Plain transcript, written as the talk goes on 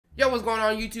Yo, what's going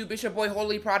on YouTube? It's your boy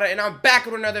Holy Prada, and I'm back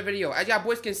with another video. As y'all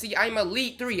boys can see, I'm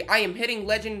Elite 3. I am hitting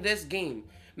legend this game.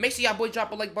 Make sure y'all boys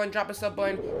drop a like button, drop a sub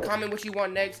button, comment what you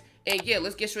want next, and yeah,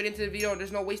 let's get straight into the video.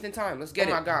 There's no wasting time. Let's get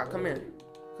it. Oh my god, come here.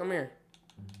 Come here.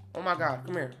 Oh my god,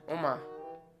 come here. Oh my.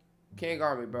 Can't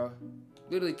guard me, bro.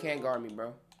 Literally can't guard me,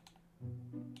 bro.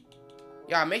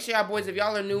 Y'all, make sure y'all boys, if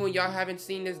y'all are new and y'all haven't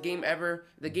seen this game ever,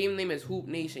 the game name is Hoop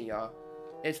Nation, y'all.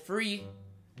 It's free.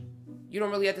 You don't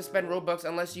really have to spend Robux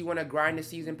unless you want to grind the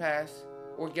season pass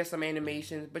or get some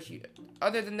animations. But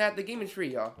other than that, the game is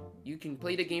free, y'all. You can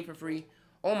play the game for free.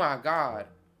 Oh my god.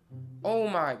 Oh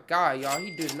my god, y'all.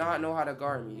 He does not know how to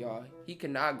guard me, y'all. He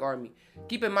cannot guard me.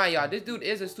 Keep in mind, y'all, this dude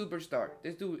is a superstar.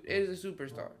 This dude is a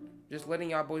superstar. Just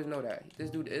letting y'all boys know that. This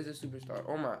dude is a superstar.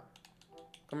 Oh my.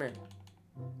 Come here.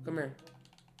 Come here.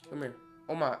 Come here.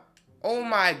 Oh my. Oh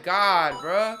my god,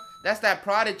 bruh. That's that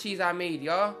Prada cheese I made,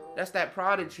 y'all. That's that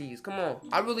Prada cheese. Come on.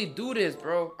 I really do this,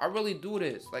 bro. I really do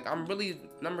this. Like, I'm really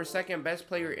 #2 best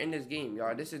player in this game,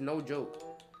 y'all. This is no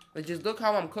joke. Like, just look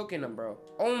how I'm cooking him, bro.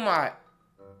 Oh my.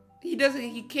 He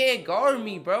can't guard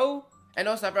me, bro. And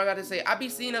also, I forgot to say, I be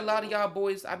seeing a lot of y'all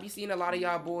boys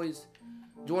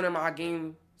joining my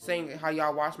game, saying how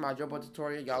y'all watch my dribble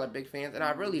tutorial. Y'all are big fans, and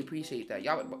I really appreciate that.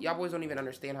 Y'all boys don't even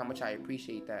understand how much I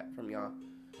appreciate that from y'all.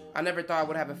 I never thought I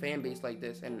would have a fan base like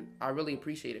this, and I really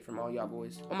appreciate it from all y'all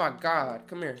boys. Oh my god,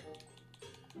 come here.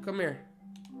 Come here.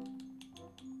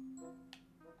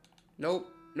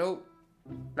 Nope, nope.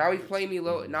 Now he's playing me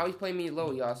low. Now he's playing me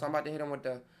low, y'all. So I'm about to hit him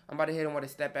with a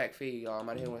step back fade, y'all. I'm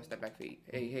about to hit him with a step back fade.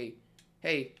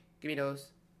 Hey, give me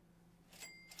those.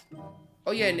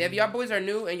 Oh yeah, and if y'all boys are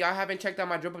new and y'all haven't checked out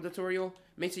my dribble tutorial,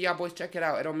 make sure y'all boys check it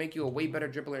out. It'll make you a way better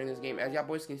dribbler in this game. As y'all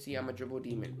boys can see, I'm a dribble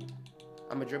demon.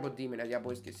 I'm a dribble demon, as y'all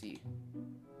boys can see.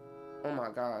 Oh my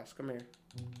gosh, come here.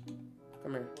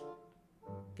 Come here.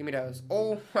 Give me those.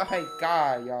 Oh my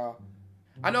god, y'all.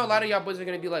 I know a lot of y'all boys are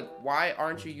gonna be like, why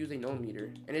aren't you using no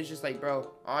meter? And it's just like, bro,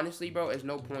 honestly, bro, there's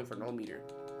no point for no meter.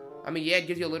 I mean, yeah, it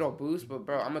gives you a little boost, but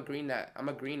bro, I'm agreeing that. I'm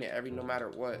agreeing it no matter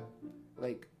what.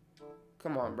 Like,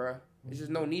 come on, bro. There's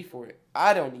just no need for it.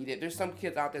 I don't need it. There's some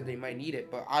kids out there, they might need it,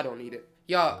 but I don't need it.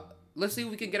 Y'all, let's see if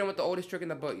we can get him with the oldest trick in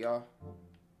the book, y'all.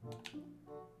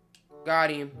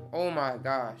 Got him. Oh my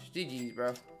gosh. GG's,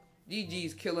 bro.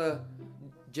 GG's, killer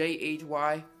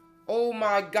JHY. Oh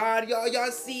my god, y'all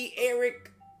see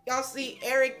Eric? Y'all see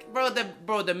Eric? Bro,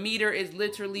 the meter is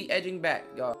literally edging back,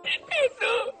 y'all.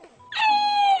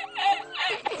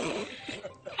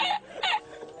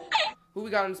 Who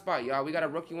we got in the spot, y'all? We got a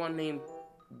rookie one named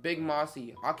Big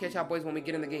Mossy. I'll catch y'all boys when we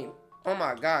get in the game. Oh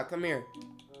my god, come here.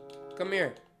 Come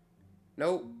here.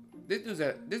 Nope. This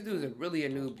dude's really a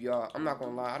noob, y'all. I'm not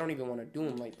gonna lie. I don't even want to do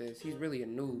him like this. He's really a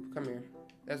noob. Come here.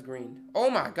 That's green. Oh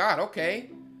my god, okay.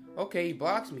 Okay, he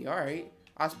blocks me. Alright.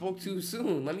 I spoke too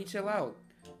soon. Let me chill out.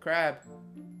 Crab.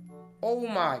 Oh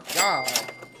my god.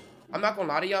 I'm not gonna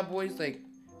lie to y'all boys. Like,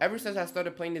 ever since I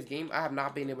started playing this game, I have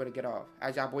not been able to get off.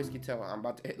 As y'all boys can tell, I'm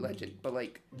about to hit legend. But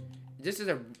like, this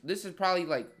is probably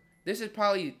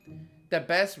the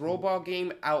best Roblox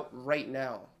game out right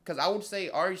now. Because I would say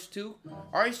RH2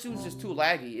 is just too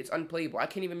laggy. It's unplayable. I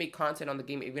can't even make content on the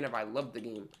game even if I love the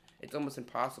game. It's almost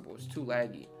impossible. It's too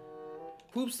laggy.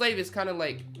 Hoop Slave is kind of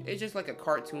like, it's just like a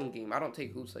cartoon game. I don't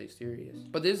take Hoop Slave serious.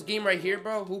 But this game right here,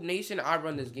 bro, Hoop Nation, I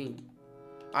run this game.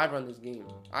 I run this game.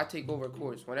 I take over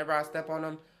course. Whenever I step on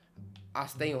them, I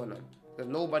stay on them. There's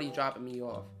nobody dropping me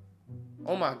off.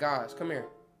 Oh my gosh, come here.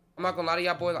 I'm not gonna lie to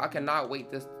y'all boys, I cannot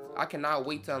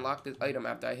wait to unlock this item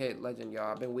after I hit legend,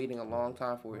 y'all. I've been waiting a long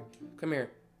time for it. Come here,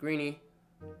 Greenie.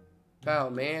 Pal,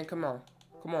 man, come on.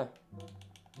 Come on.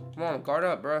 Come on, guard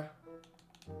up, bro.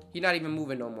 He not even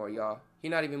moving no more, y'all. He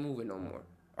not even moving no more.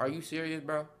 Are you serious,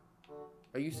 bro?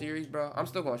 Are you serious, bro? I'm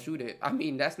still gonna shoot it. I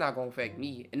mean, that's not gonna affect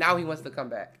me. And now he wants to come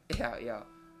back. Yeah.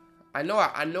 I know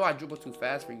I dribble too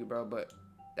fast for you, bro, but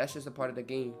that's just a part of the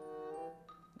game.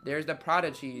 There's the Prada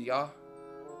cheese, y'all.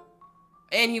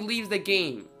 And he leaves the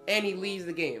game.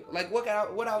 Like,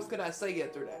 what else could I say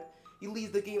after that? He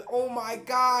leaves the game. Oh my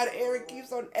god, Eric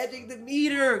keeps on edging the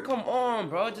meter. Come on,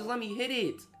 bro. Just let me hit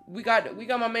it. We got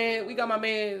my man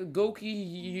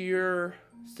Goki here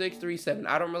 637.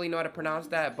 I don't really know how to pronounce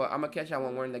that, but I'm gonna catch that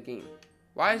when we're in the game.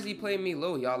 Why is he playing me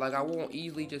low, y'all? Like, I won't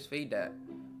easily just fade that.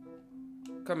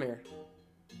 Come here.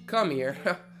 Come here.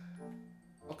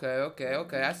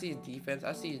 Okay. I see his defense.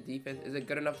 Is it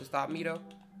good enough to stop me, though?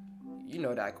 You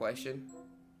know that question.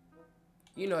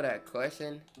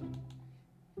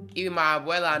 Even my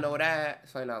abuela, I know that.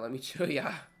 So now, let me show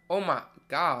y'all. Oh my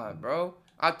god, bro.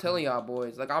 I'm telling y'all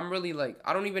boys. Like, I'm really like,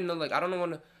 I don't even know, like, I don't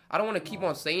want to keep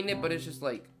on saying it, but it's just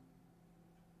like,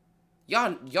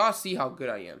 y'all see how good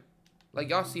I am. Like,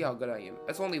 y'all see how good I am.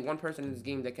 That's only one person in this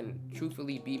game that can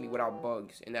truthfully beat me without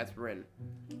bugs, and that's Rin.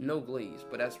 No glaze,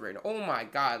 but that's Rin. Oh my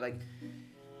god, like,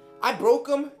 I broke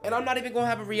him, and I'm not even gonna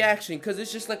have a reaction, because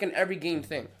it's just like an every game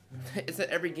thing. It's an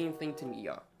every game thing to me,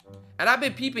 y'all. And I've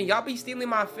been peeping, y'all be stealing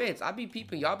my fits. I be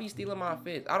peeping, y'all be stealing my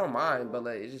fits. I don't mind, but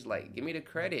like, it's just like, give me the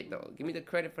credit, though. Give me the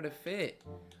credit for the fit.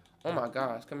 Oh my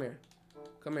gosh, come here.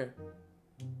 Come here.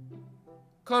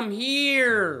 Come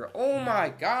here! Oh my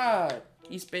god!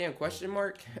 He's spam question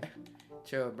mark?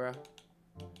 Chill, bro.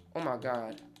 Oh my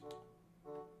god.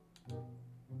 I'm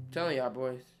telling y'all,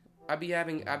 boys. I be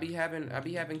having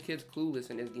kids clueless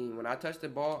in this game. When I touch the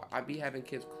ball, I be having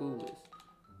kids clueless.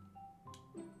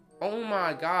 Oh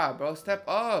my god, bro. Step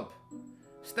up.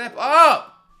 Step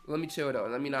up! Let me chill, though.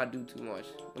 Let me not do too much.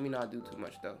 Let me not do too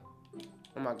much, though.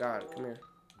 Oh my god. Come here.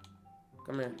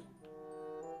 Come here.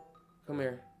 Come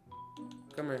here.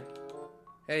 Come here.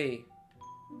 Hey.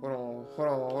 Hold on. Hold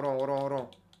on. Hold on. Hold on. Hold on.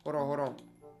 Hold on. Hold on.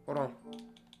 Hold on.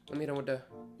 Let me hit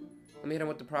him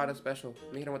with the product special.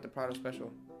 Let me hit him with the product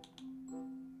special.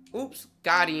 Oops.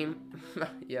 Got him.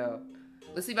 Yo.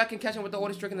 Let's see if I can catch him with the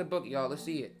oldest trick in the book, y'all. Let's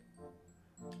see it.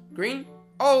 Green?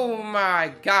 Oh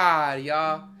my god,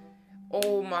 y'all.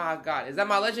 Oh my god. Is that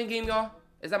my legend game, y'all?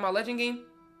 Is that my legend game?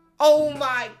 Oh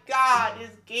my god,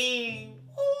 this game.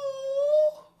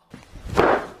 Ooh.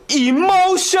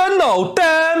 Emotional,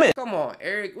 damn it. Come on,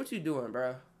 Eric. What you doing,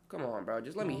 bro? Come on, bro.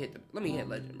 Just let me hit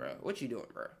legend, bro. What you doing,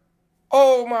 bro?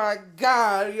 Oh my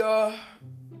god, y'all.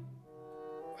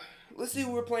 Let's see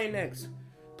who we're playing next.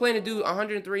 Playing a dude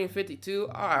 103 and 52.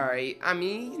 Alright. I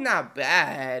mean, he's not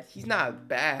bad. He's not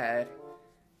bad.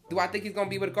 Do I think he's gonna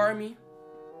be able to guard me?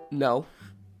 No.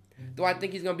 Do I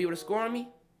think he's gonna be able to score on me?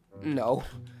 No.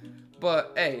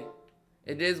 But hey,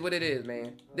 it is what it is,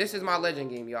 man. This is my legend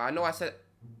game, y'all. I know I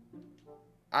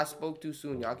spoke too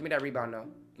soon, y'all. Give me that rebound now.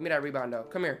 Give me that rebound now.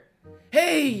 Come here.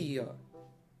 Hey! You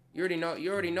already know.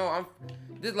 You already know.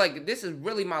 This is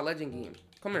really my legend game.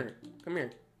 Come here. Come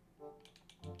here.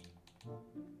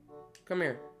 Come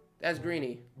here. That's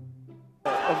Greeny.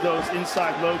 Of those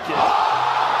inside low kicks.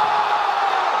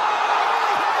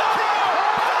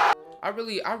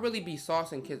 I really be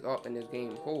saucing kids up in this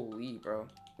game. Holy, bro.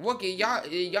 What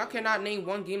y'all cannot name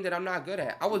one game that I'm not good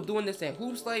at. I was doing this in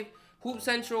Hoop Slave, Hoop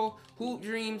Central, Hoop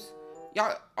Dreams,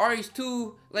 y'all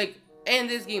RS2, like, and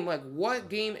this game. Like, what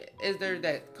game is there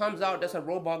that comes out that's a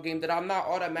Roblox game that I'm not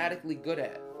automatically good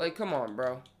at? Like, come on,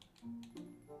 bro.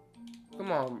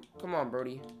 Come on,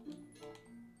 Brody.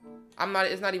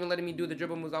 It's not even letting me do the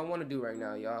dribble moves I want to do right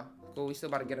now, y'all. Cool, we still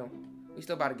about to get him. We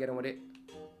still about to get him with it.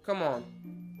 Come on.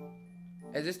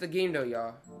 Is this the game, though,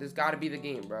 y'all? This gotta be the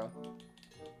game, bro.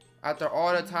 After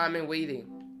all the time and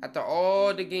waiting. After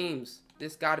all the games.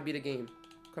 This gotta be the game.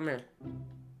 Come here.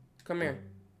 Come here.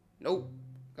 Nope.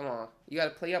 Come on. You gotta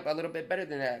play up a little bit better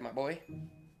than that, my boy.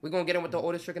 We're gonna get him with the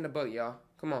oldest trick in the book, y'all.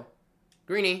 Come on.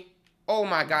 Greeny. Oh,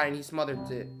 my God, and he smothered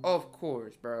it. Of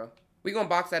course, bro. We gonna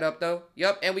box that up, though.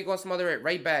 Yup, and we gonna smother it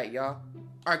right back, y'all.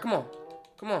 All right, come on.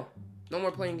 Come on. No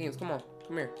more playing games. Come on.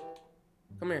 Come here.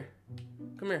 Come here.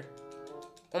 Come here.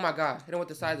 Oh, my God. Hit him with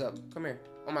the size up. Come here.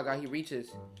 Oh, my God. He reaches.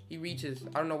 He reaches.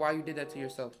 I don't know why you did that to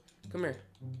yourself. Come here.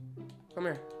 Come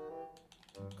here.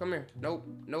 Come here. Nope.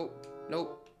 Nope.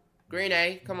 Nope. Green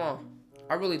A. Come on.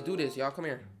 I really do this, y'all. Come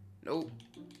here. Nope.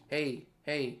 Hey.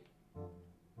 Hey.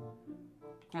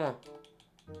 Come on.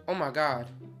 Oh, my God.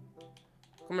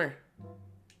 Come here.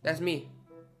 That's me.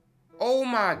 Oh,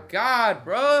 my God,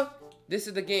 bro. This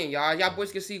is the game, y'all. Y'all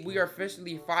boys can see we are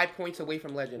officially 5 points away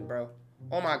from legend, bro.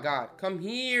 Oh, my God. Come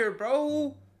here,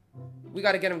 bro. We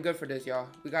got to get him good for this, y'all.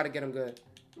 We got to get him good.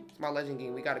 It's my legend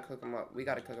game. We got to cook him up. We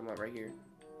got to cook him up right here.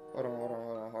 Hold on, hold on,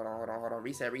 hold on, hold on, hold on, hold on.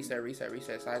 Reset, reset, reset,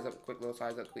 reset. Size up. Quick little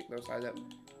size up. Quick little size up.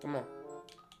 Come on.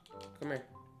 Come here.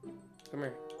 Come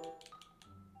here.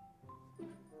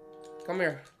 Come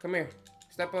here. Come here.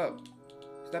 Step up.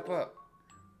 Step up.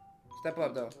 Step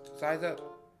up, though. Size up.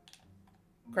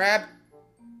 Crab.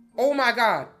 Oh, my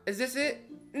God. Is this it?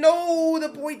 No, the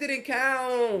point didn't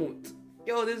count.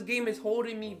 Yo, this game is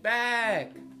holding me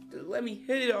back. Just let me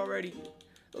hit it already.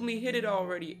 Let me hit it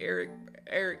already, Eric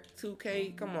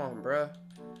 2K. Come on, bruh.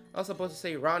 I was supposed to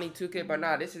say Ronnie 2K, but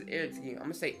nah, this is Eric's game. I'm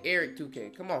gonna say Eric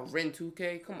 2K. Come on, Ren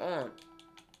 2K. Come on.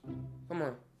 Come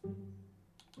on.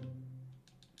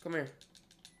 Come here.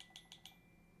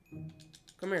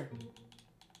 Come here.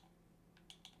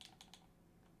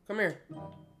 Come here.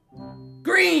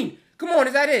 Green! Come on,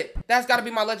 is that it? That's gotta be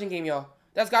my legend game, y'all.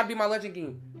 That's gotta be my legend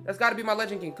game. That's gotta be my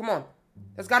legend game. Come on.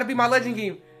 That's gotta be my legend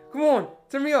game. Come on.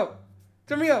 Turn me up.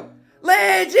 Turn me up.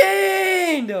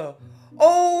 Legend!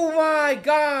 Oh my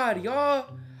God, y'all.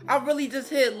 I really just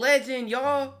hit legend,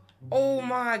 y'all. Oh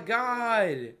my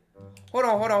God. Hold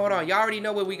on. Y'all already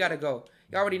know where we gotta go.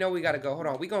 Hold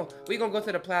on. We gonna go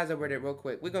to the plaza with it real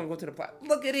quick. We gonna go to the plaza.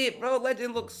 Look at it, bro.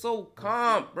 Legend looks so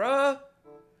calm, bro.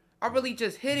 I really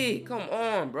just hit it. Come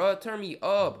on, bro. Turn me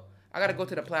up. I gotta go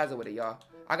to the plaza with it, y'all.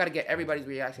 I gotta get everybody's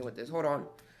reaction with this. Hold on,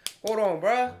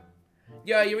 bro.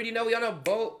 Yeah, you already know we on a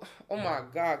boat. Oh my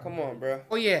God, come on, bro.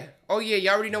 Oh yeah. Y'all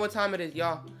already know what time it is,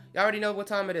 y'all.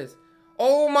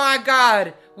 Oh my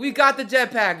God, we got the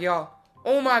jetpack, y'all.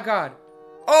 Oh my God.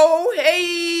 Oh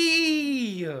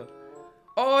hey.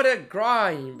 Oh, the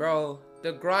grind, bro.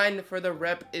 The grind for the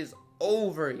rep is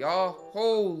over, y'all.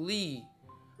 Holy.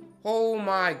 Oh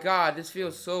my God, this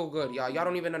feels so good, y'all. Y'all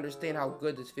don't even understand how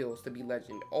good this feels to be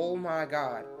legend. Oh my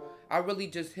God. I really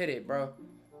just hit it, bro.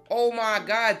 Oh my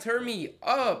God, turn me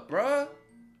up, bro.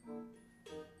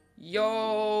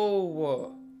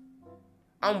 Yo.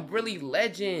 I'm really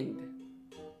legend.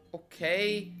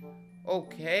 Okay.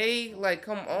 Like,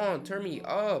 come on, turn me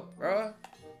up, bro.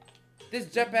 This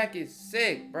jetpack is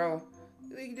sick, bro.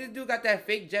 This dude got that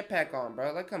fake jetpack on,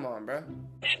 bro. Like, come on, bro.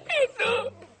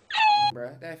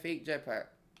 Bro, that fake jetpack.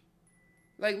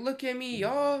 Like, look at me,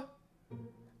 y'all.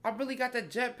 I really got the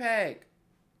jetpack.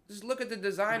 Just look at the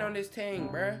design on this thing,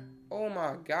 bro. Oh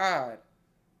my God.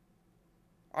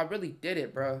 I really did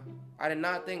it, bro. I did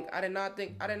not think I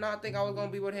was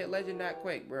gonna be able to hit legend that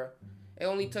quick, bro. It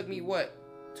only took me what,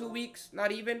 2 weeks,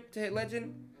 not even, to hit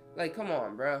legend. Like, come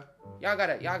on, bro. Y'all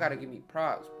gotta give me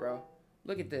props, bro.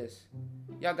 Look at this.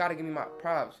 Y'all gotta give me my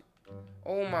props.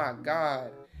 Oh my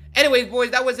God. Anyways,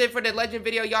 boys, that was it for the legend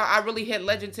video, y'all. I really hit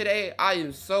legend today. I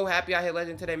am so happy I hit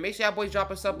legend today. Make sure y'all boys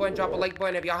drop a sub button, drop a like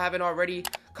button if y'all haven't already.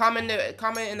 Comment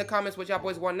in the comments what y'all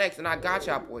boys want next, and I got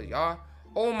y'all boys, y'all.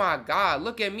 Oh my God,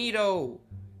 look at me though.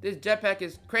 This jetpack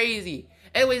is crazy.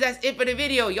 Anyways, that's it for the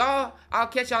video, y'all. I'll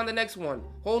catch y'all on the next one.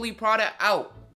 Holy Prada out.